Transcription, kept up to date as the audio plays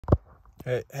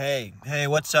Hey,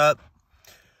 what's up?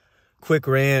 Quick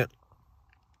rant.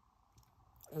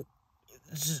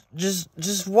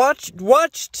 Just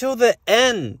watch till the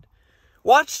end.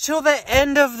 Watch till the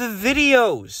end of the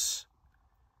videos.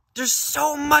 There's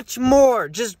so much more.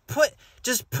 Just put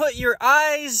your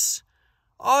eyes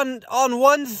on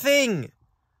one thing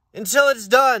until it's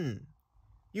done.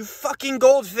 You fucking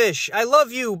goldfish. I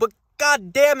love you, but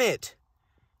god damn it.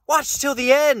 Watch till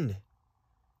the end.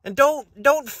 And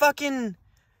don't fucking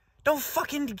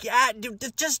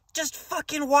just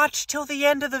fucking watch till the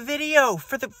end of the video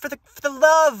for the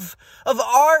love of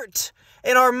art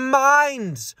in our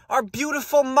minds, our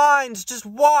beautiful minds. Just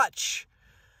watch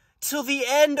till the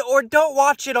end, or don't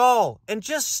watch at all and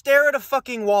just stare at a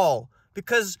fucking wall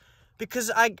because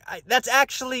I that's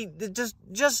actually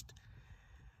just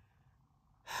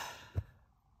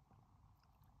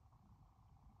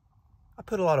I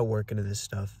put a lot of work into this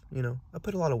stuff, I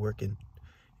put a lot of work in.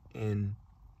 And,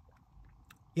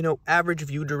 average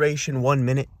view duration, 1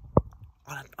 minute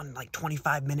on like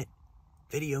 25-minute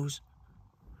videos.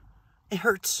 It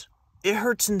hurts. It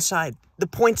hurts inside. The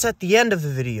point's at the end of the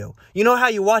video. You know how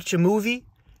you watch a movie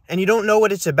and you don't know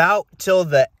what it's about till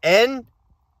the end?